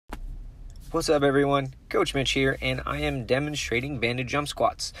What's up everyone, Coach Mitch here, and I am demonstrating banded jump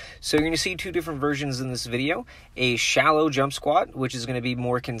squats. So you're going to see two different versions in this video, a shallow jump squat, which is going to be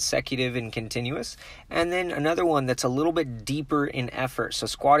more consecutive and continuous, and then another one that's a little bit deeper in effort, so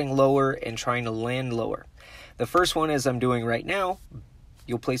squatting lower and trying to land lower. The first one, as I'm doing right now,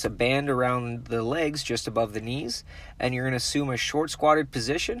 you'll place a band around the legs just above the knees, and you're going to assume a short squatted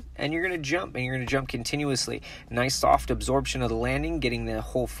position, and you're going to jump continuously. Nice soft absorption of the landing, getting the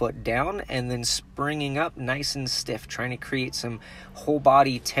whole foot down, and then springing up nice and stiff, trying to create some whole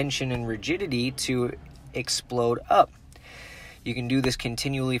body tension and rigidity to explode up. You can do this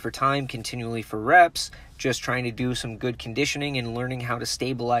continually for time, continually for reps, just trying to do some good conditioning and learning how to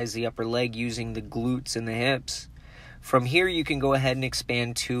stabilize the upper leg using the glutes and the hips. From here, you can go ahead and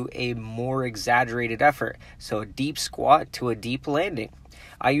expand to a more exaggerated effort, so a deep squat to a deep landing.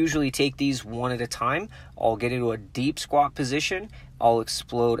 I usually take these one at a time. I'll get into a deep squat position, I'll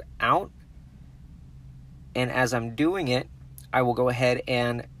explode out, and as I'm doing it, I will go ahead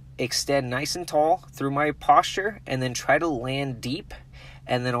and extend nice and tall through my posture and then try to land deep,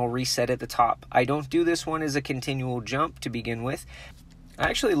 and then I'll reset at the top. I don't do this one as a continual jump to begin with. I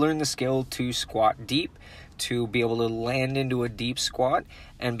actually learned the skill to squat deep, to be able to land into a deep squat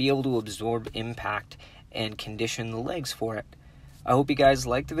and be able to absorb impact and condition the legs for it. I hope you guys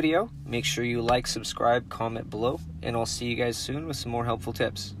liked the video. Make sure you like, subscribe, comment below, and I'll see you guys soon with some more helpful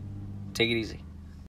tips. Take it easy.